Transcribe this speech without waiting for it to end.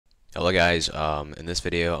Hello guys, in this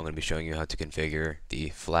video I'm going to be showing you how to configure the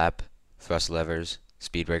flap, thrust levers,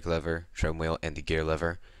 speed brake lever, trim wheel, and the gear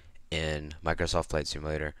lever in Microsoft Flight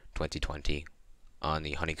Simulator 2020 on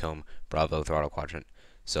the Honeycomb Bravo Throttle quadrant.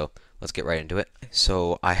 So let's get right into it.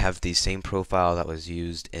 So I have the same profile that was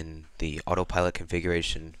used in the autopilot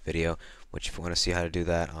configuration video, which if you want to see how to do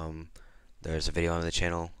that, there's a video on the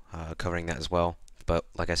channel covering that as well. But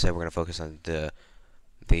like I said, we're going to focus on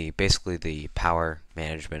basically the power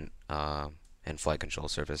management and flight control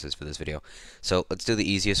surfaces for this video. So let's do the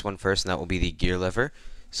easiest one first, and that will be the gear lever.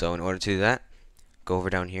 So in order to do that, go over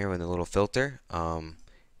down here with the little filter,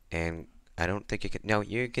 and I don't think you can, no,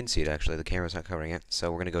 you can see it actually, the camera's not covering it.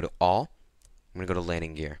 So we're going to go to all, I'm going to go to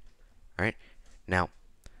landing gear. Alright, now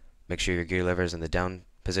make sure your gear lever is in the down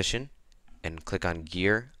position and click on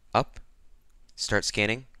gear up, start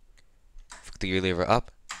scanning, flick the gear lever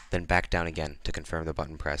up, then back down again to confirm the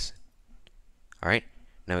button press. Alright,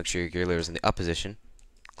 now make sure your gear lever is in the up position,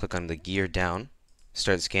 click on the gear down,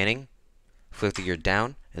 start scanning, flick the gear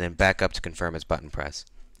down, and then back up to confirm its button press.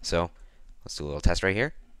 So let's do a little test right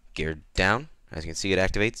here. Gear down, as you can see it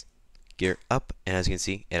activates. Gear up, and as you can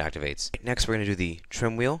see it activates. Next we're going to do the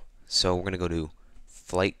trim wheel. So we're going to go to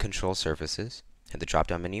Flight Control Surfaces, hit the drop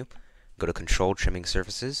down menu, go to Control Trimming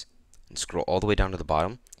Surfaces, and scroll all the way down to the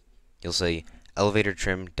bottom. You'll see elevator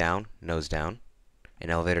trim down, nose down,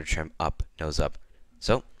 and elevator trim up, nose up.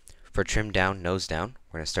 So for trim down, nose down,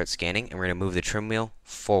 we're going to start scanning, and we're going to move the trim wheel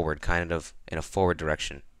forward, kind of in a forward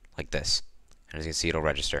direction, like this. And as you can see, it'll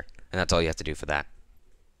register. And that's all you have to do for that.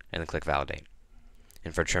 And then click validate.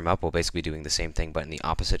 And for trim up, we'll basically be doing the same thing, but in the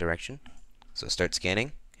opposite direction. So start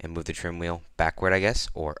scanning, and move the trim wheel backward, I guess,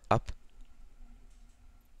 or up.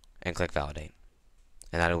 And click validate.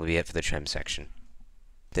 And that will be it for the trim section.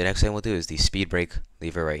 The next thing we'll do is the speed brake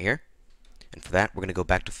lever right here. And for that, we're going to go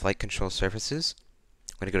back to Flight Control Surfaces.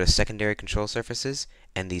 We're going to go to Secondary Control Surfaces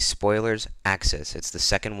and the Spoilers Axis. It's the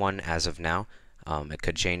second one as of now. It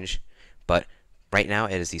could change, but right now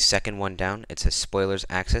it is the second one down. It says Spoilers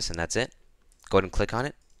Axis, and that's it. Go ahead and click on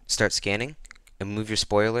it, start scanning, and move your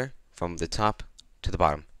spoiler from the top to the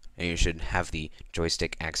bottom. And you should have the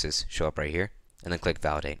joystick axis show up right here, and then click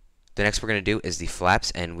validate. The next we're going to do is the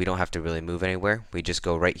flaps, and we don't have to really move anywhere. We just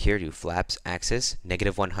go right here to flaps axis,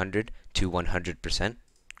 -100 to 100%.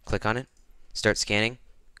 Click on it, start scanning,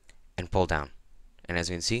 and pull down. And as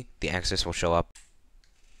you can see, the axis will show up.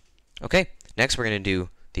 Okay, next we're going to do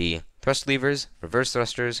the thrust levers, reverse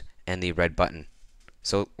thrusters, and the red button.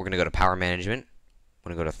 So we're going to go to power management.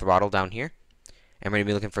 We're going to go to throttle down here, and we're going to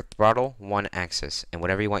be looking for throttle 1 axis. And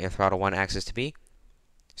whatever you want your throttle 1 axis to be,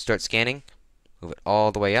 start scanning, move it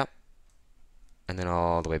all the way up, and then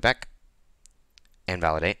all the way back, and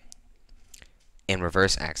validate. And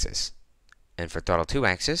reverse axis. And for throttle 2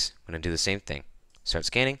 axis, I'm going to do the same thing. Start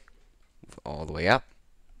scanning, move all the way up,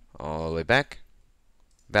 all the way back,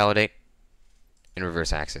 validate, and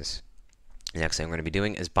reverse axis. The next thing we're going to be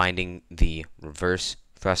doing is binding the reverse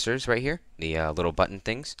thrusters right here, the little button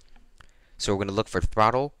things. So we're going to look for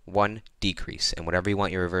throttle 1 decrease, and whatever you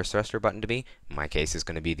want your reverse thruster button to be, in my case is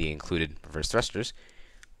going to be the included reverse thrusters.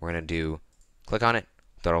 We're going to do, click on it,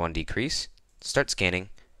 throttle 1 decrease, start scanning,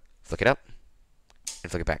 flick it up,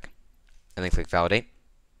 and flick it back, and then click validate.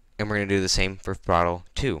 And we're going to do the same for throttle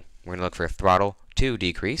 2. We're going to look for throttle 2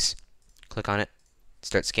 decrease, click on it,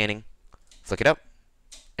 start scanning, flick it up,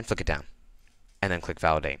 and flick it down, and then click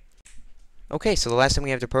validate. Okay, so the last thing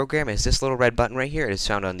we have to program is this little red button right here. It is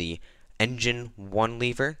found on the engine 1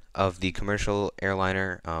 lever of the commercial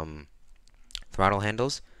airliner throttle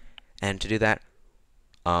handles. And to do that,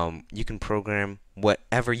 you can program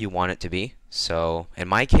whatever you want it to be. So in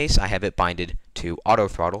my case, I have it binded to auto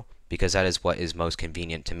throttle because that is what is most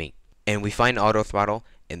convenient to me. And we find auto throttle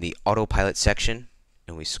in the autopilot section,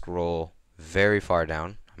 and we scroll very far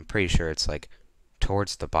down. I'm pretty sure it's like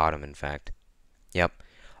towards the bottom, in fact. Yep.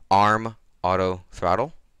 ARM auto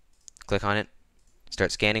throttle. Click on it.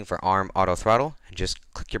 Start scanning for ARM auto throttle, and just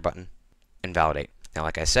click your button and validate. Now,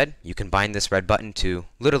 like I said, you can bind this red button to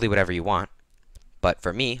literally whatever you want. But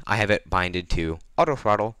for me, I have it binded to auto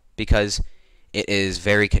throttle because it is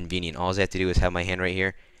very convenient. All I have to do is have my hand right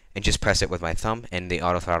here and just press it with my thumb, and the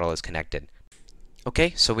auto throttle is connected.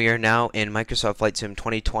 Okay, so we are now in Microsoft Flight Sim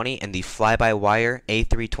 2020 and the fly-by-wire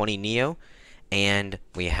A320neo, and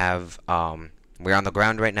we have we're on the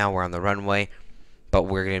ground right now. We're on the runway, but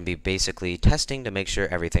we're going to be basically testing to make sure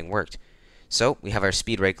everything worked. So we have our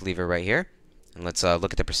speed brake lever right here, and let's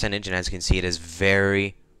look at the percentage. And as you can see, it is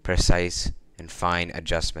very precise and fine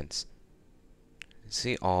adjustments.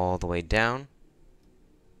 See, all the way down,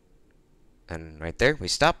 and right there we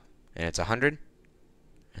stop, and it's 100,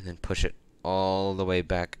 and then push it all the way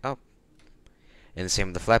back up and the same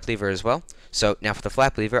with the flap lever as well. So now for the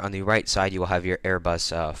flap lever, on the right side you will have your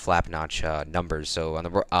Airbus flap notch numbers. So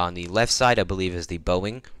on the left side, I believe, is the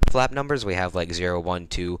Boeing flap numbers. We have like 0, 1,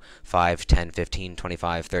 2, 5, 10, 15,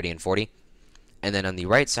 25, 30, and 40. And then on the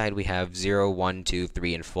right side we have 0, 1, 2,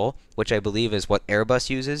 3, and full, which I believe is what Airbus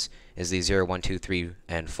uses, is the 0, 1, 2, 3,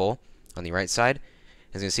 and full on the right side.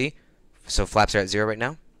 As you can see, so flaps are at 0 right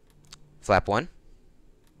now. Flap 1,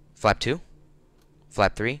 flap 2,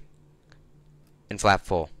 flap 3, and flap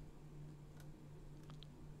full.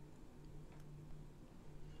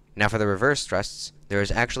 Now for the reverse thrusts, there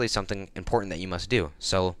is actually something important that you must do.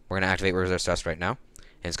 So we're going to activate reverse thrust right now,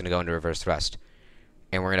 and it's going to go into reverse thrust.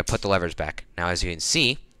 And we're going to put the levers back. Now as you can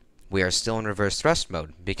see, we are still in reverse thrust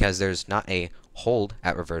mode because there's not a hold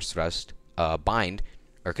at reverse thrust bind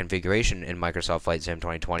or configuration in Microsoft Flight Sim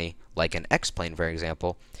 2020 like an X-plane, for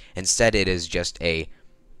example. Instead, it is just a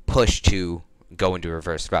push to go into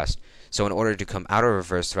reverse thrust. So in order to come out of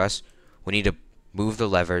reverse thrust, we need to move the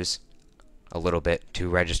levers a little bit to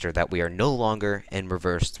register that we are no longer in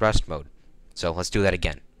reverse thrust mode. So let's do that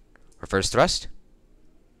again. Reverse thrust.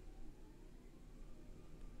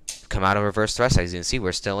 Come out of reverse thrust. As you can see,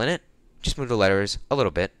 we're still in it. Just move the levers a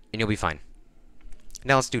little bit and you'll be fine.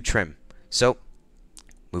 Now let's do trim. So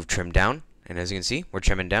move trim down, and as you can see, we're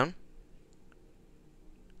trimming down.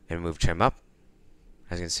 And move trim up.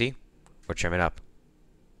 As you can see, we're trimming up,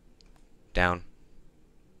 down,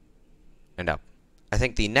 and up. I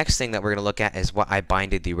think the next thing that we're going to look at is what I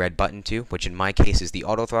binded the red button to, which in my case is the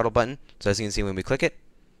auto throttle button. So as you can see, when we click it,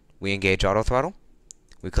 we engage auto throttle.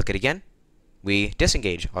 We click it again, we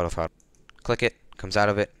disengage auto throttle. Click it, comes out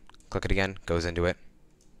of it, click it again, goes into it.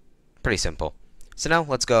 Pretty simple. So now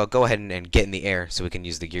let's go ahead and get in the air so we can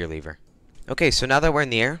use the gear lever. Okay, so now that we're in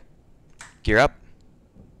the air, gear up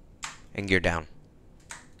and gear down.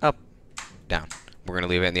 Up, down. We're going to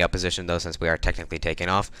leave it in the up position though, since we are technically taking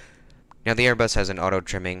off. Now the Airbus has an auto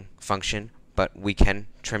trimming function, but we can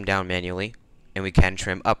trim down manually and we can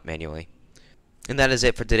trim up manually. And that is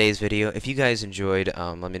it for today's video. If you guys enjoyed,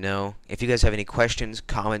 let me know. If you guys have any questions,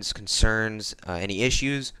 comments, concerns, any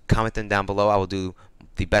issues, comment them down below. I will do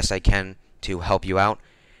the best I can to help you out.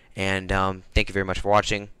 And thank you very much for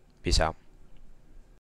watching. Peace out.